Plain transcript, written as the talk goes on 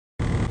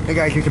Hey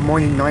guys, there's a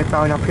morning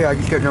northbound up here. I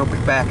just don't know if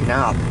it's backing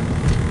up.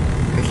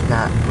 It's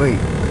not. Wait,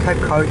 what type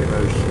of cars are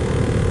those?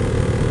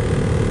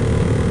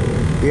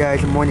 Yeah,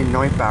 it's a morning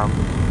northbound.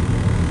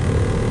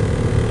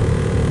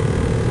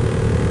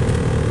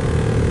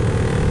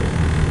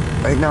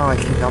 Right now I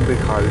see number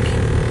cars.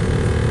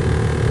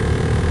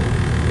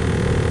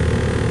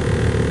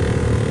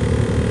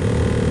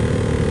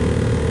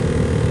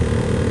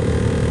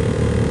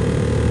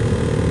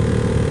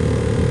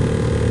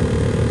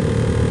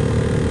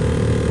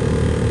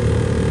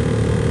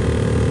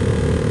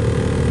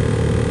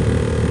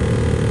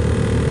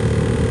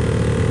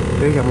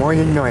 There's a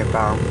morning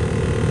northbound.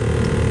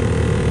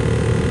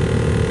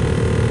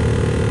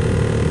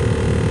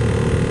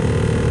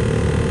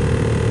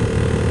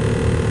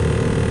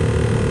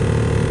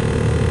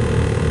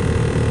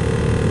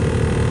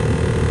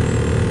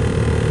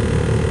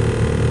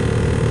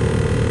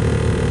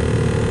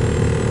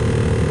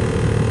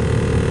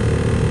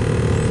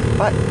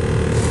 What?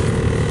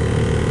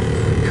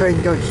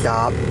 Train don't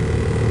stop.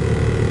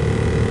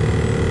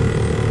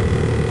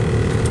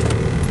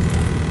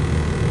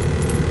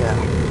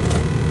 Yeah.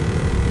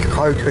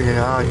 Car turning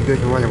on, he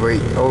doesn't want to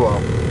wait. Oh well.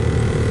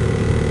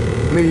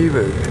 Me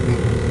either.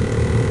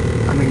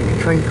 I mean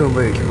the train's going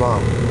very slow.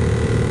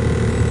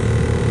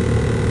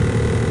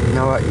 You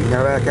know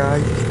what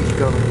guys? It's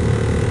going.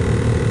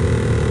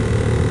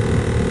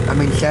 I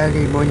mean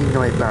Saturday morning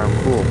northbound,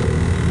 cool.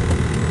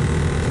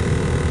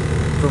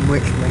 From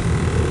Richmond.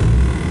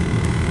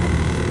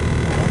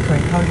 That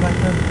train cars like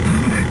that?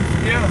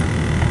 Yeah.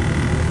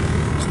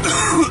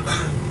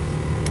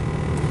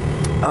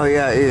 Oh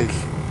yeah, it is.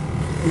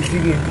 You see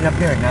anything up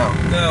there now?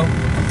 No.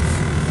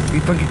 You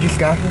think it just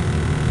got here?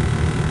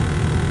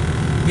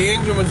 The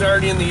engine was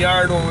already in the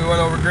yard when we went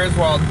over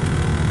Griswold.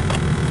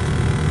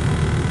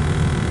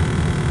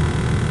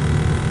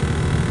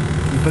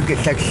 You think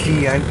it's like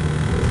CN?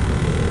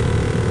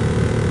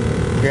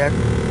 Yeah?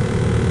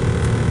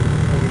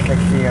 It's like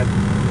CN.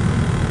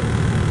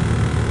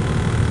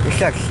 It's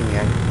like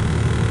CN.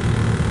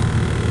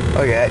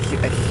 Oh yeah, it's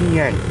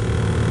CN.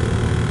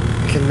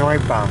 It's a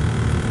northbound.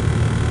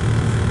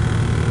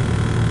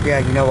 Yeah,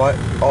 you know what?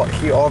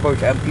 See all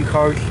those empty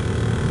cars? Yeah,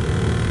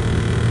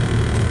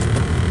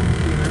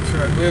 that's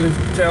right. Look at this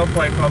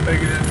tailpipe, how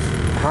big it is.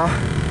 Huh?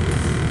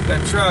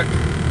 That truck.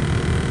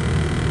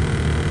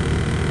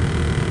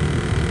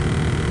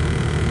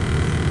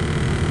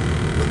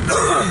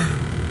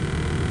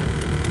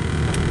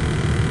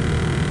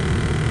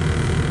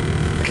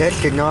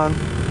 Testing on.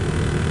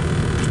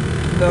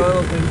 No, I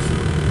don't think so.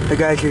 Hey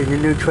guys, there's a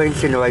new train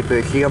center right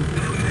there. See them?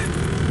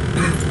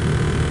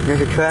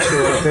 There's a tractor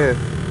right there.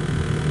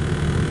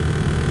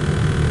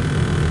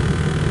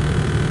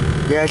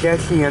 Yeah,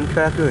 that's the CN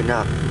tractor or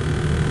not?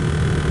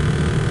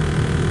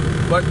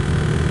 What?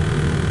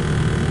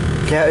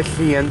 Is that a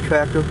CN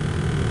tractor?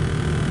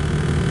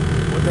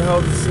 What the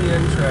hell is a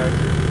CN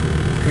tractor?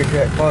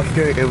 Because across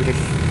there was a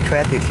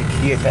tractor that said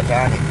CSS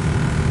on it.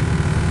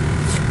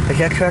 Does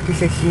that tractor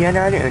say CN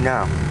on it or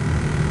no?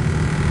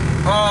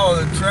 Oh,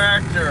 the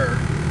tractor.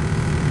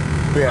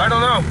 Yeah. I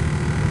don't know.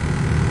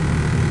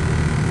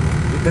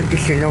 You think the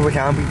signal was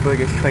on before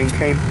this train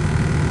came?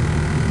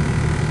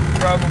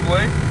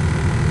 Probably.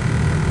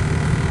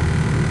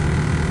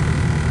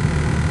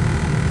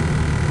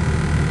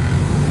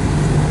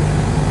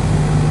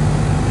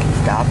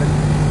 Stopping?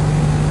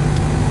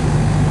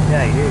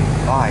 Yeah, it is.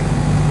 Why?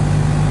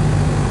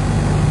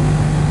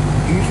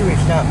 Usually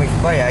it's not much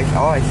play.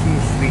 All I see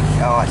is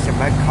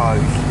cement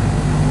cars.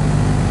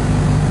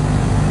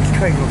 This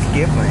train looks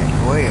different. It's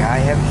weird. I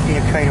haven't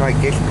seen a train like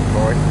this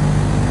before.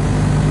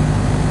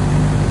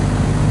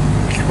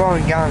 It's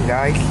slowing down,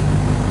 guys.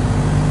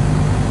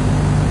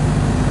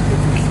 If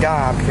we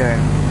stop, the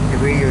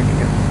radio,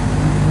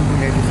 when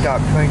there's a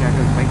stop train, I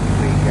don't make the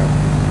radio.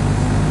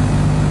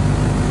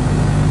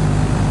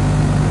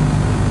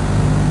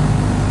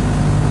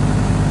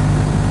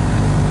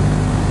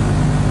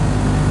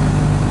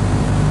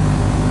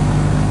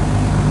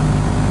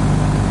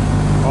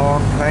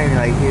 Train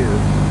right here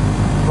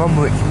from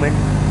Richmond.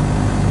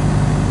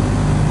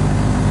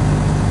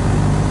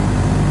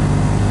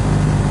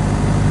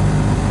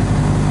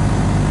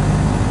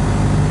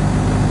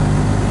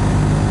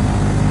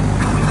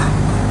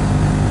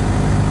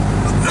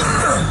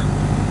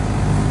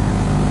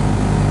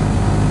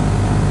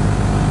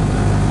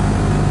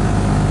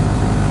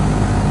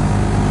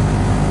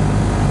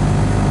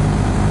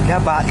 Is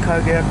that boxcar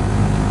there?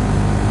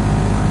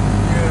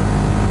 Yeah.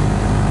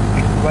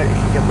 What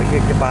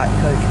is the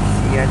boxcar?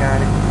 Yeah,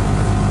 on it.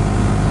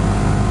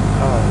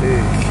 Oh,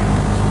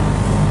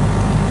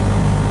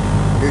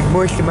 there's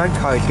more cement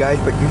cars, guys,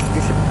 but this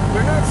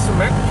They're not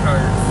cement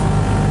cars.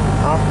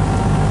 huh?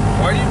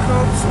 Why do you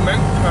call them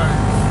cement cars?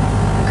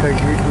 Because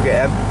usually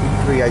they're empty.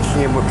 Usually I see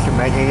them with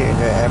cement in it and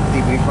they're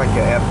empty. These ones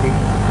are empty.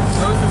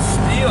 Those are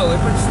steel. They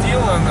put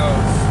steel on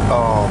those.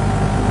 Oh,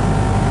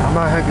 I'm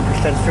not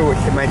 100% sure what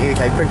cement is.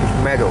 I think it's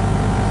metal.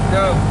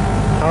 No.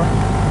 Huh?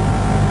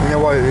 You know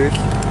what it is?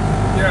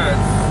 Yeah,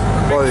 it's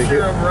a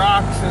mixture of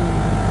rocks and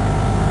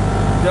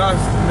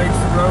dust that makes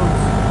the roads.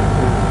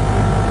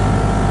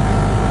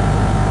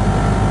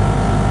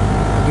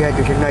 Yeah,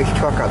 there's a nice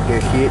truck up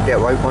there. See it? That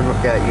white one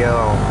with that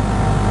yellow.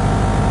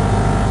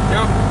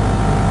 Yep.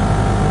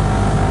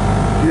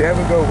 Do you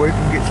ever go work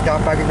and get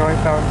stopped by the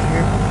northbound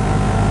here?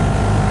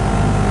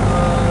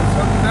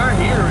 Not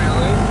here,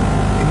 really.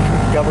 And you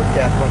can double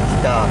tap on the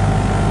stop.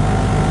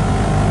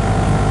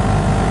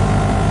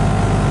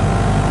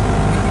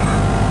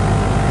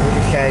 There's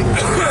a shaggy.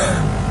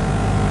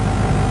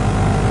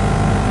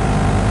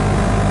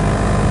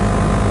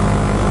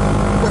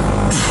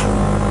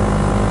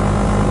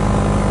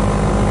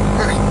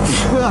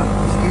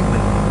 Excuse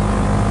me.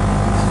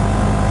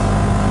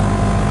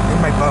 In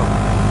my boat.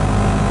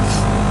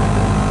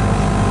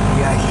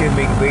 Yeah, I should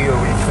make a video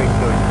when the train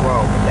goes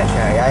 12, but that's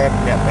alright. I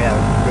haven't that bad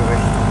for the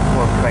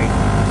more train.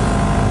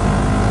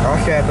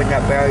 Also, I haven't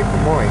that bad for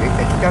more.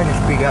 It's starting to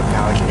speed up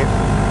now, isn't it?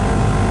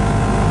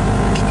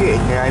 It's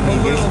getting there. I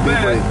mean, there's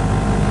people.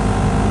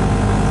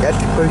 That's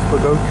the place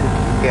we'll go to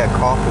get a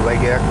coffee right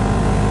there.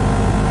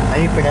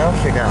 Anything else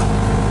or not?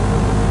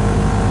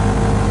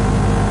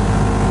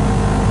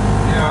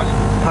 Yeah.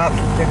 Pops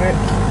and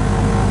cigarettes?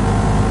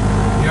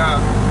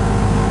 Yeah.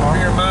 For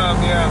your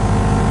mom, yeah.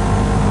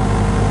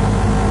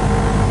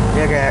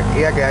 Yeah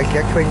guys,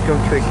 that train's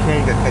going to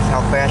Canada because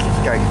how fast it's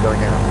starting to go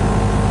now.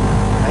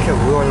 That's a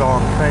real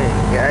long train.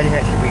 The end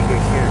has to be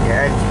here soon. The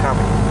end's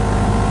coming.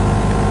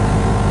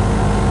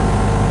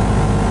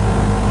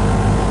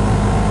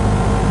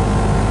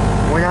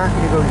 We're not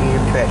going to go near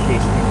to that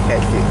station and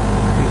catch it.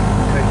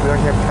 Because we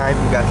don't have time,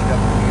 we got stuff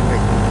to do.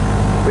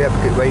 We have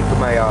to get ready for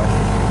my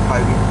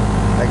party,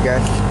 I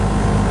guess.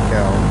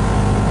 So,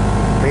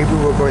 maybe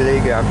we'll go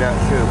later, I'm not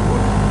sure.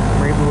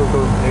 Maybe we'll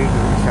go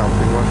later or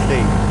something, we'll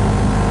see.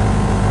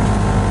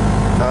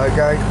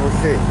 Guys, we'll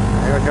see.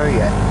 I don't know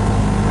yet.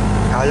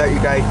 I'll let you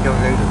guys know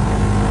later,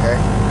 okay?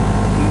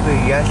 Either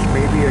yes,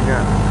 maybe or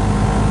not.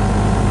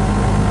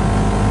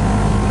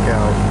 So,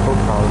 no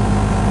problem.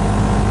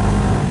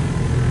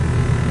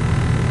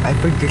 I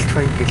think this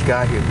train just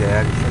got here,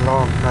 Dad. It's a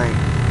long train.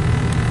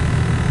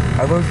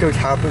 Are those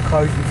hopper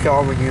cars you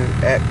saw when you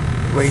at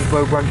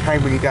Waynesburg one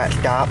time when you got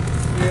stopped?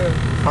 Yeah.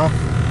 Huh?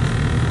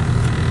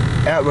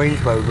 At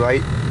Waynesburg,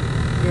 right?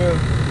 Yeah.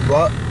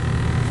 What?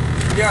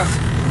 Yeah.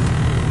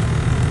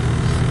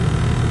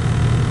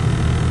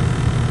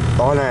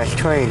 Long ass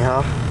train,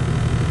 huh?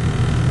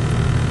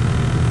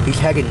 He's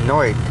heading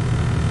north.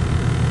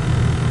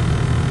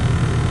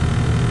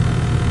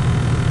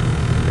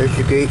 There's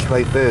the gates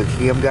right there.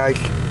 See them, guys?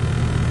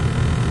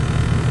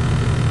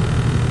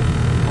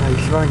 Oh,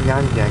 he's running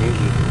down again, is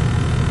he?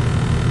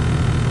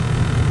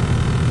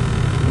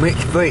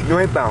 Mixedfreight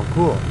northbound,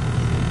 cool.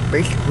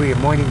 Basically a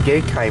morning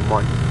daytime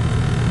one.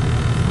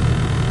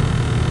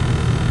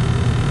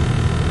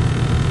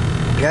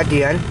 Is that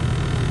the end?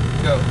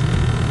 No.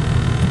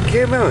 Is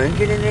there a real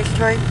engine in this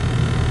train?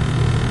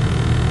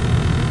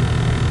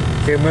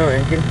 Is there a real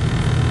engine?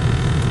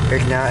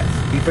 There's not.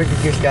 You think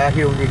it just got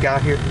here when you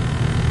got here?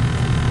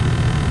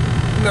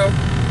 No.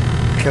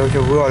 So it's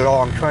a real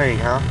long train,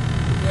 huh?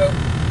 Yep.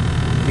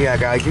 Yeah,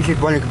 guys, this is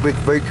one of the big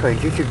freight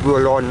trains. This is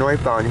real long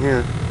northbound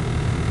here.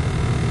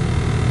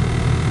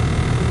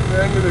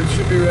 The end of it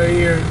should be right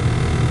here.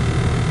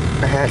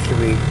 It has to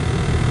be.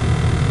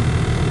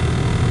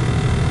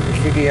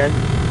 Is it the end?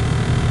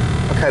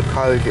 What type of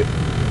car is it?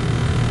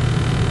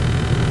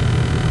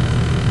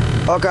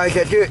 Oh, guys,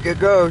 that's it. There it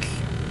goes.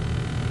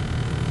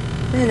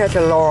 Man, that's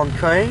a long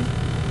train.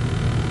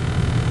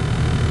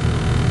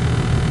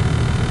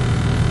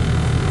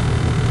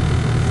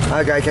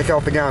 Alright guys, that's all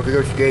for now. There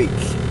goes the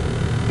gates.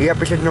 The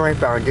episode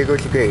northbound, there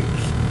goes the gates.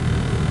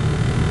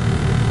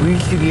 We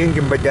didn't see the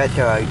engine, but that's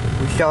alright.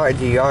 We saw it in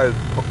the yard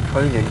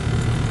training.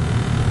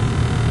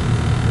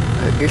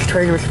 This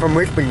train was from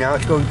Richmond, now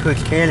it's going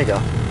towards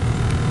Canada.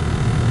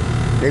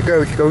 There it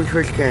goes, going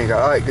towards Canada.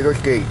 Alright, there goes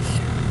the gates.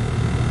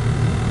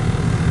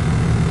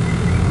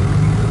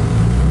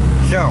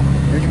 So,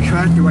 there's a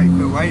tractor right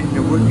there, right, and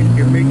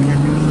they're making a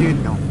new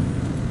signal.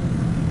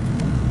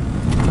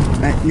 Is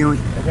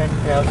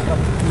anything else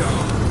coming? No.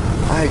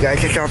 Alright guys,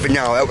 that's all for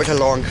now. That was a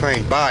long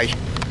train. Bye.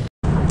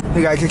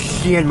 Hey guys, it's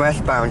CN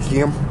westbound. See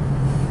them?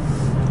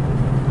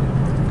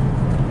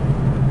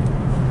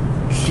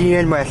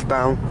 CN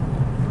westbound.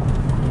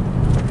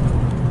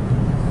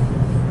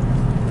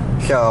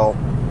 So,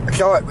 it's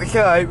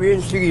alright. We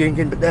didn't see the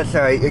engine, but that's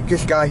alright. It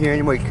just got here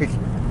anyway, because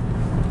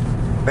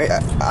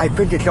I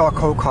think it's all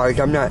coal cars.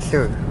 I'm not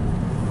sure.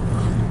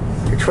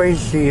 The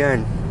train's the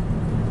end.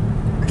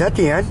 Is that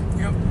the end?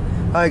 Yep.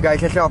 Alright guys,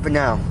 that's all for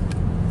now.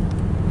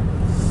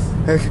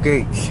 There's the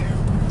gates.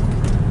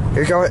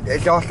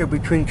 It's also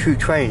between two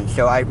trains,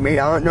 so I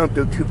don't know if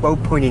they're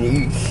both pointing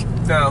east.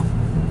 No.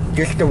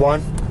 Just the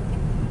one.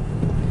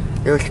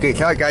 There's the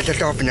gates. Alright guys,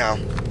 that's all for now.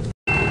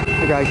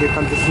 Hey guys, here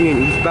comes the CN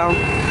eastbound.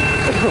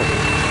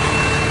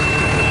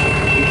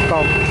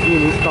 Eastbound,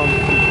 CN eastbound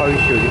from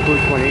Poster, the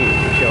first one in.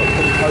 So,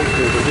 from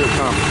Poster, but here it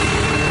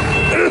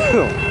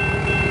comes.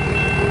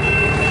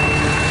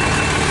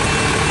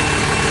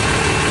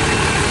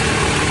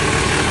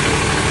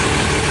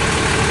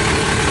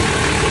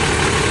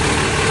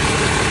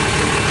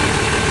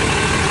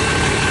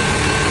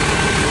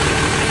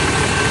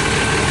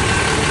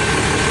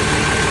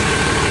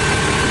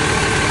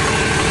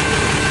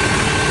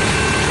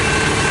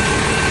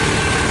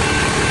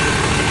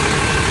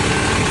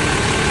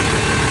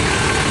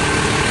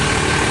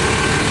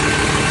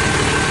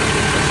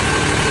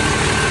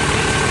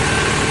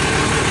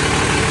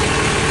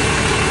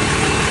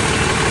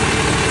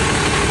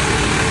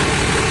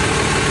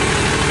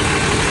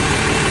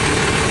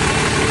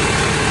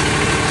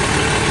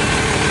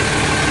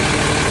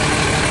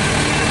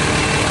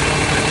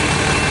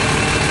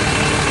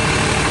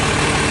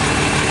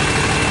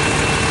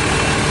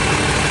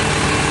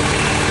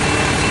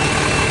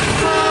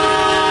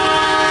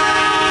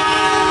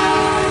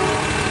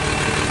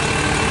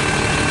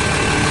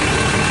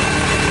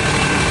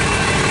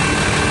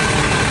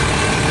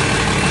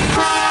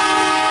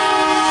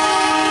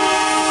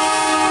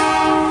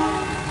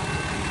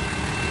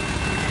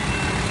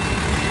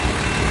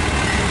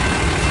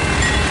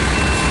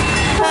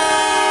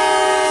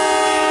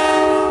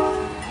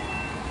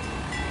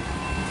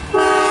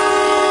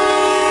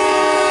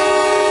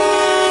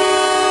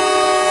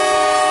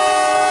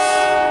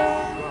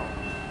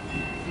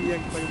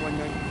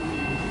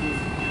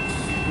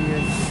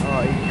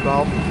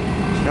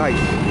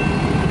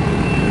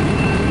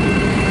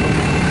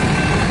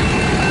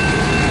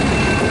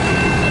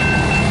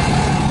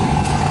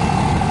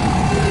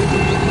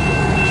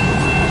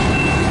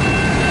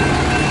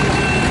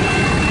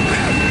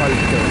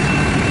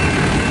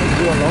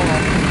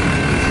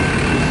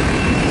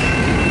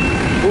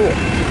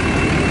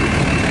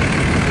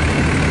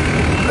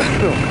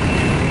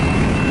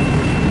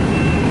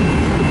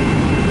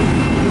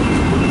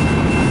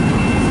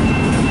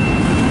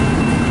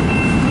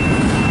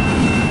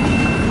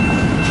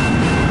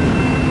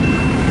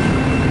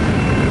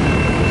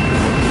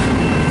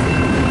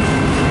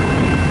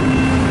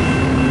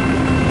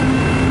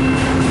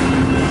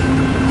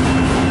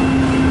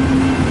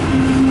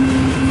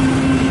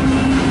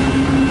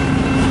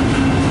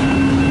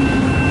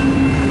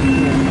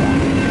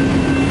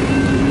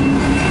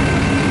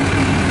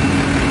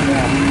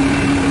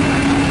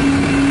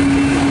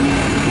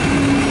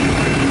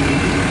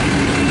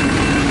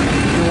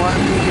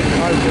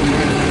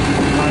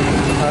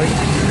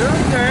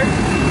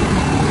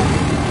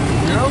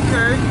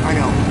 Okay. I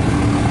know.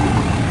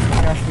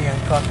 Trust me,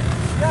 I'm talking.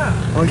 Yeah.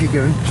 What's he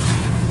doing?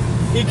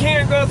 He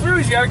can't go through.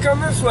 He's got to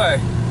come this way.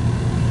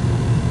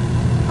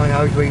 Oh, no,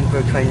 I was waiting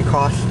for the train to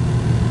cross.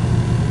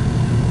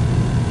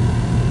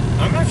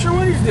 I'm not sure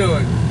what he's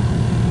doing.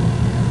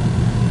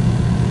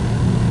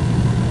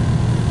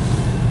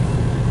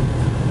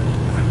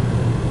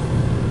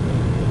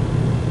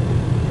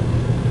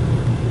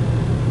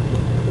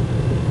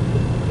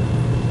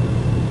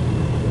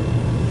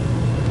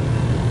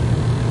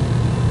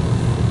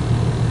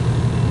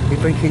 You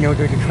think he knows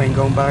there's a train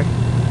going by?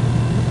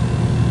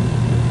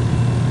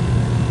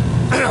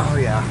 Oh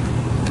yeah.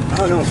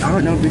 I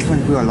don't know if this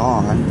one's real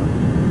long.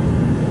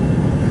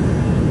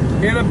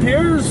 It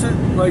appears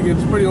like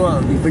it's pretty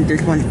long. You think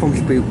this one's from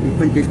Speed? You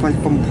think this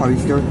one's from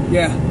Poster?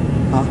 Yeah.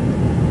 Huh?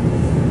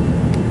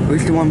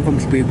 Where's the one from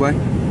Speedway?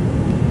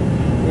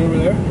 Over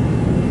there?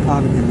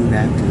 Probably gonna move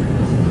after.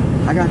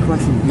 I got a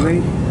question.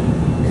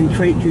 Can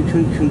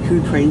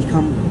two trains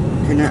come?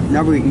 Can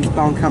another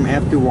eastbound come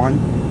after one?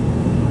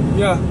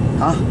 Yeah.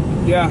 Huh?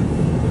 Yeah.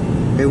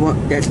 They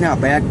won't. That's not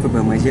bad for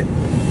them, is it?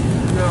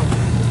 No.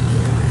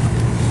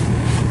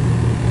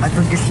 I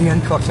think the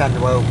CN truck's on the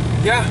road.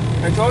 Yeah,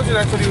 I told you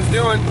that's what he was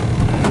doing.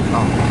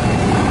 Oh.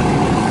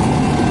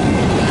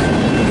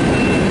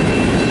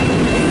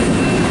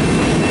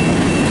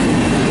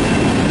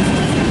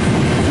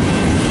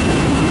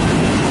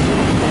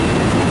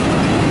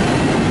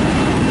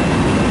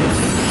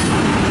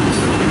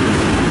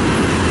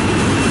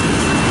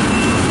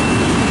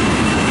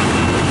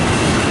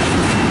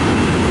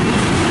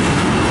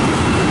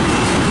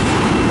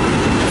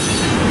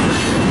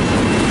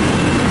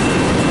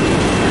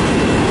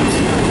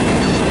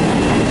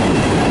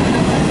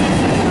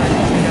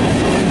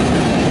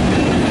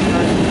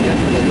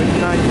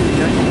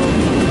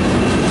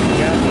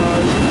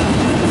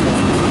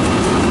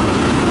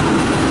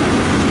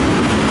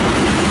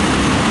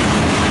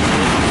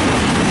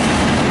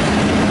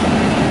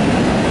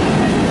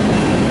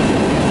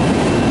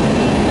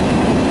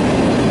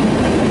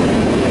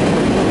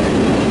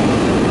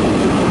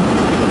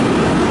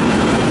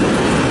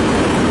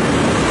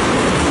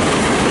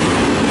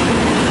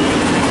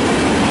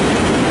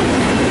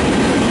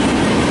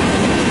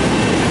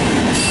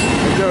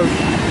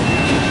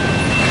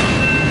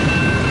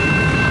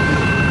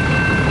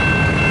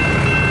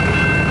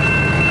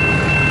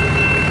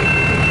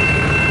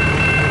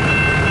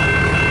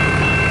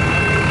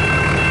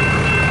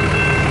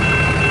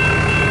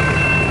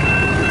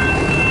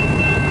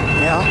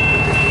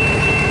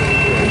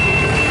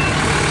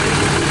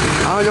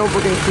 I don't know if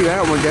we can see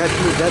that one. That's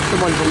the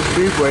one from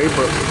Speedway,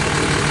 but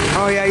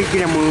oh yeah, he's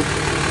gonna move.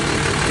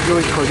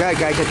 Doing cool. That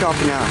guy, that's off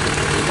now.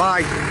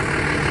 Bye.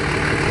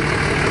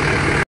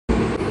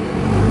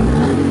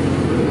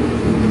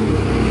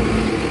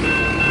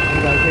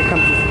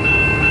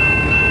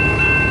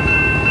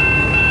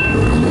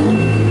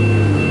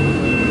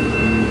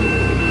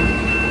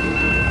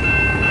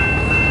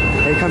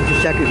 Here comes the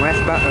second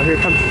westbound, or here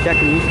comes the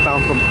second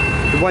eastbound from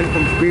the one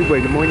from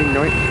Speedway, the morning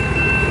north.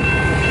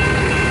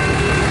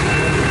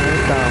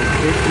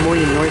 It's the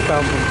morning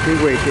northbound from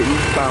Speedway to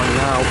eastbound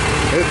now.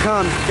 Here it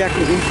comes,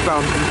 second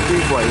eastbound from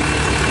Speedway.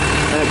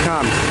 And it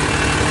comes.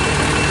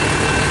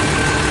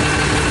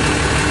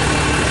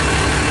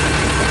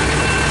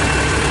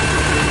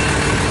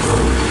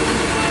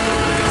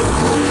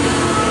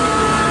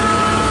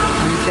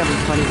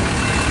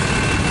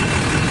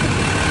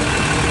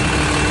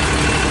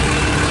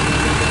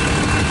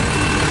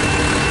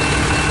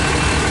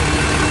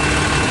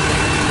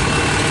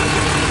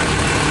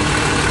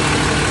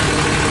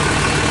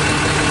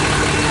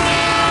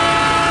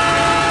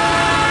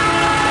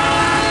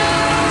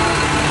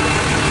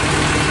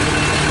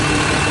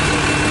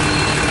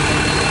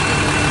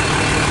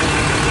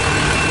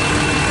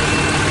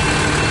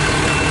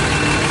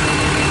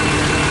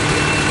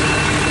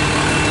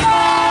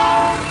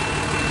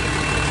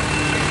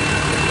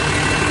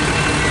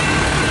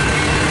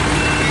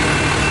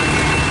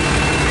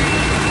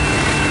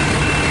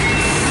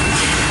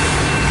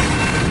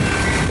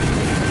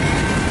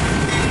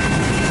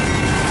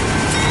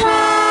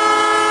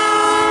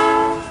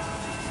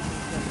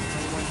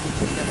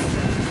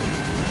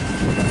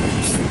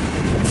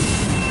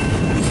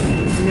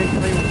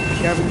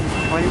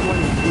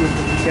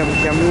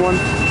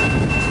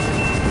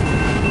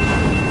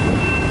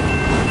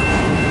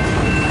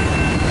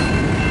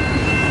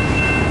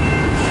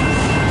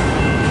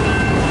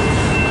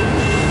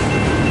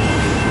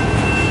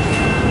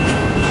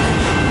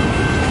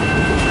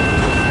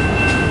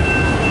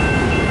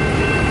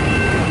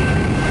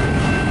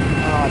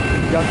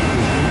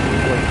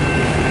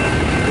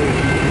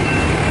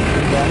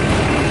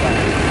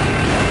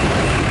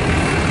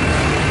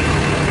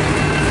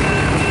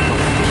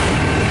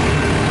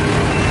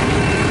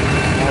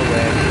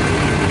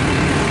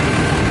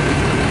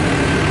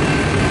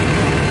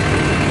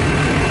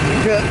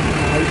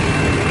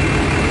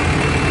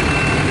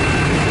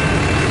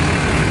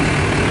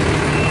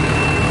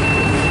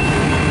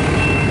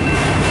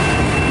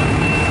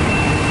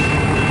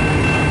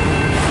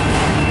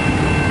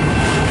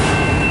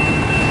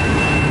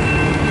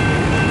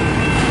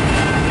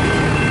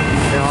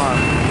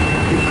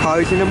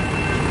 closing them.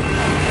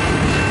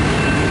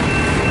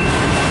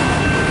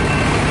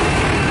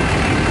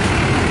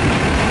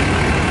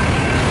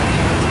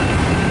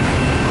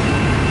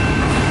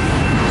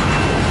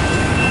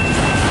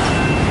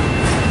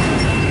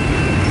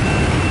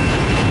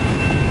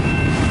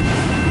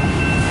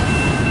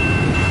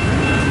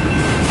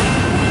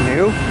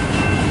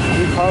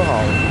 New car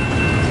hole.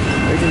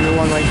 There's a new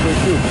one right here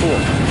too.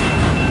 Cool.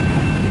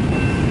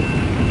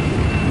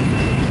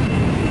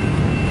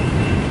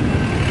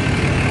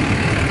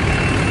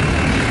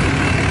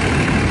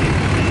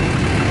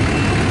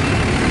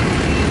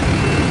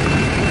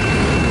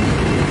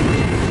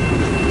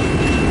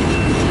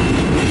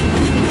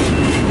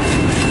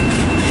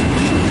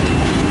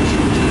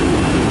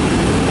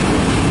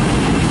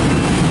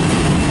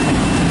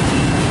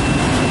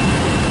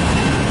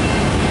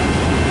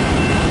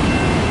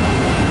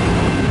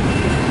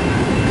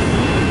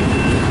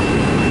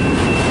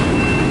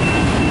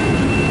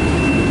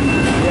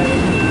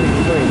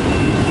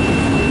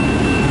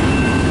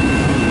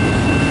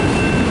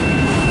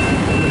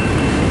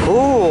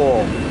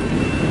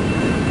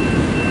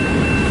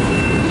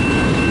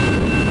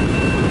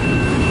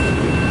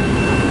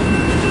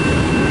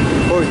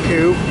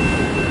 Two.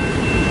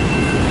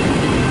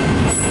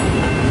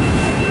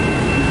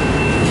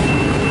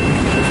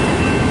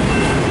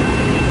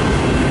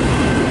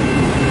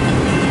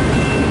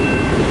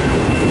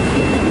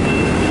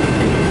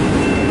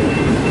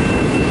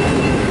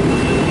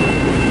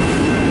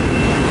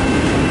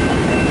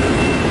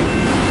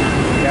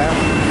 Yeah.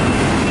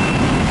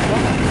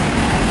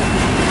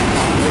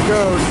 There it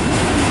goes.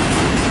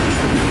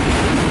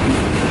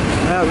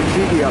 Now we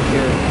see up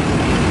here.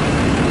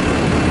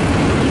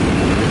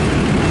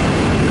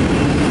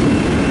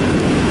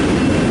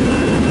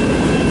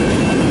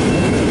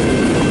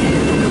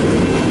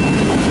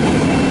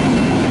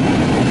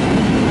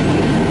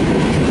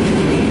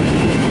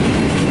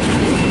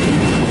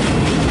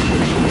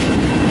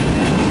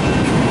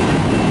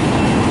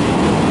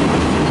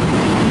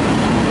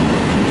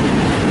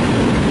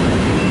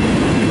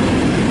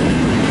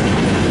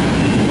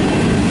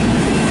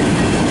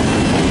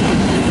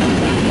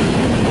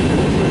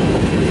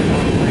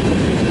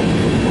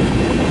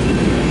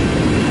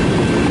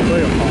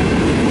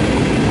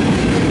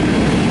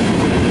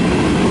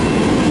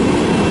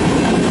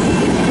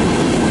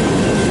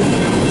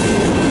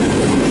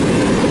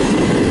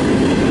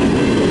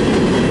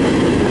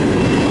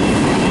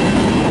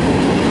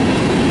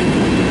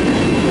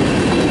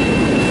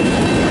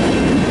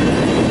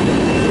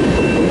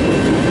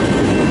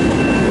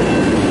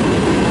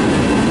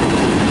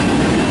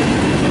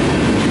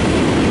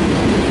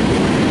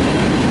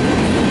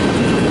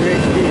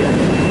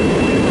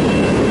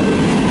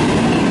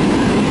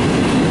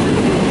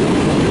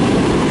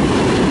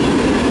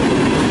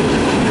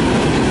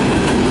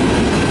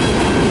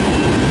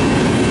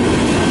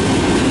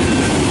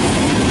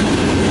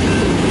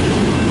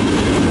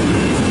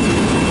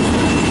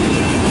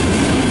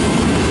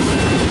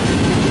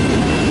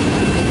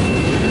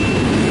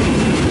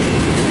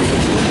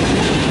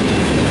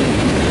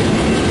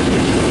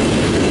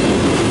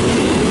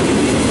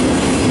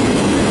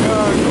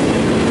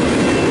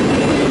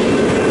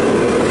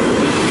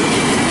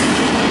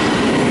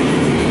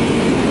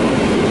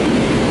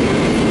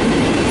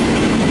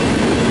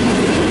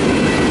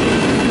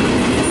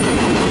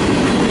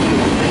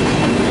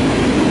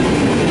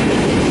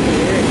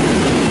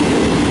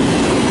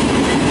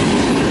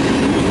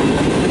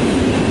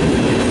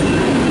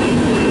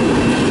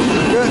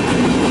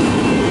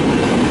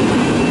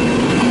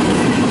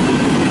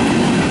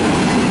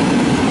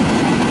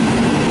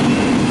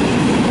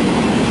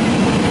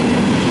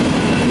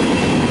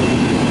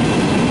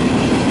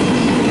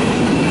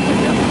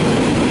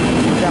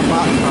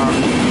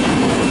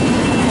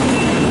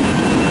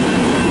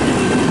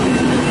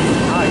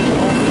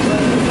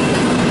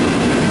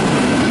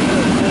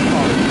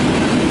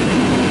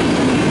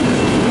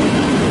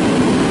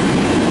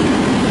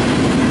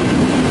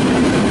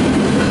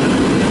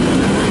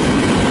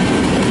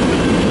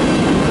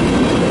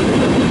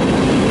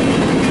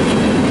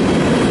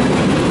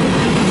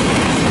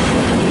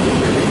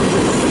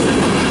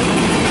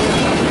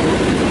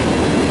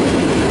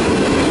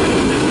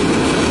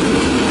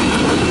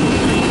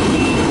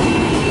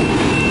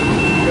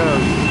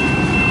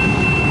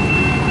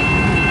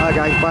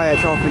 Guys, buy a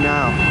trophy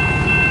now.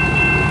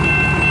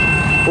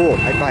 Oh,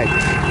 I buy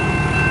it.